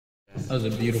That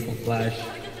was a beautiful flash.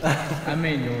 I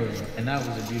made Yoru, and that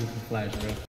was a beautiful flash, bro.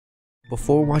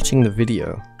 Before watching the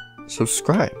video,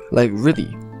 subscribe. Like, really,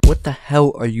 what the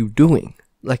hell are you doing?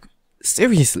 Like,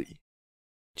 seriously.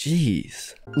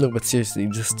 Jeez. No, but seriously,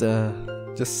 just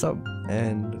sub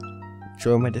and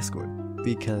join my Discord,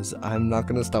 because I'm not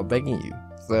gonna stop begging you.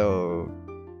 So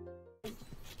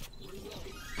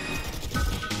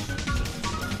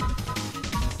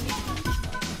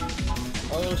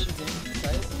oh, she's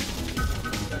inside.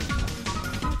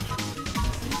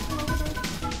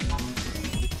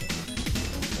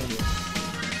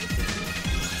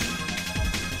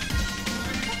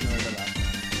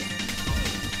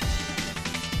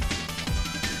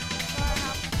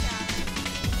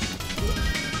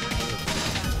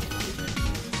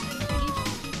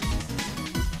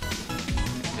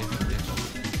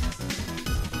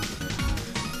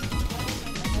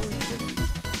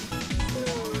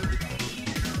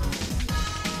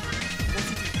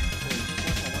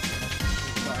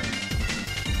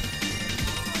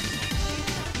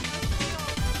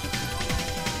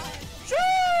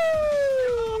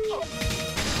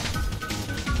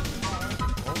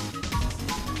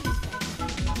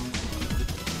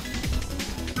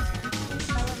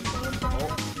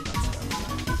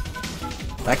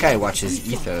 that guy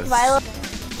watches Ethos. That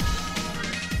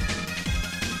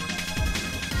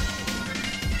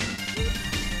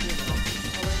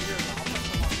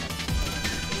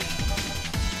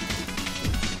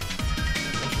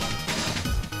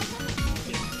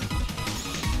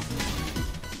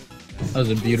was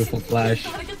a beautiful flash.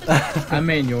 I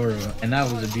made Yoru, and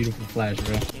that was a beautiful flash,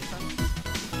 bro.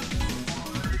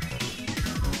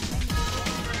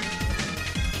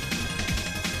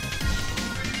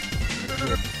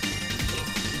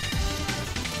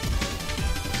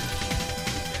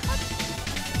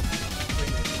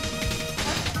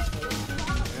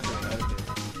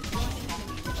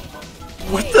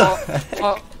 What the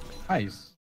heck?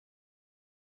 Nice.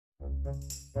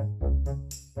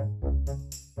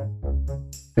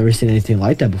 Never seen anything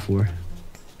like that before.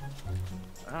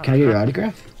 Can I get your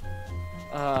autograph?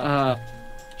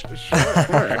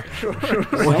 Sure.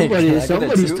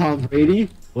 Somebody's Tom Brady.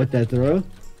 What that throw?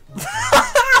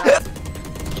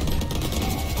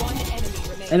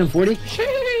 And I'm 40. I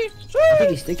think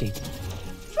he's sticking.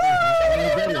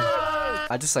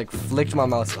 I just like flicked my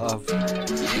mouse off.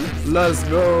 Let's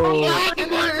go.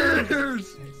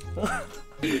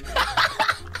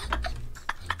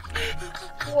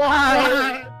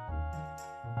 Why?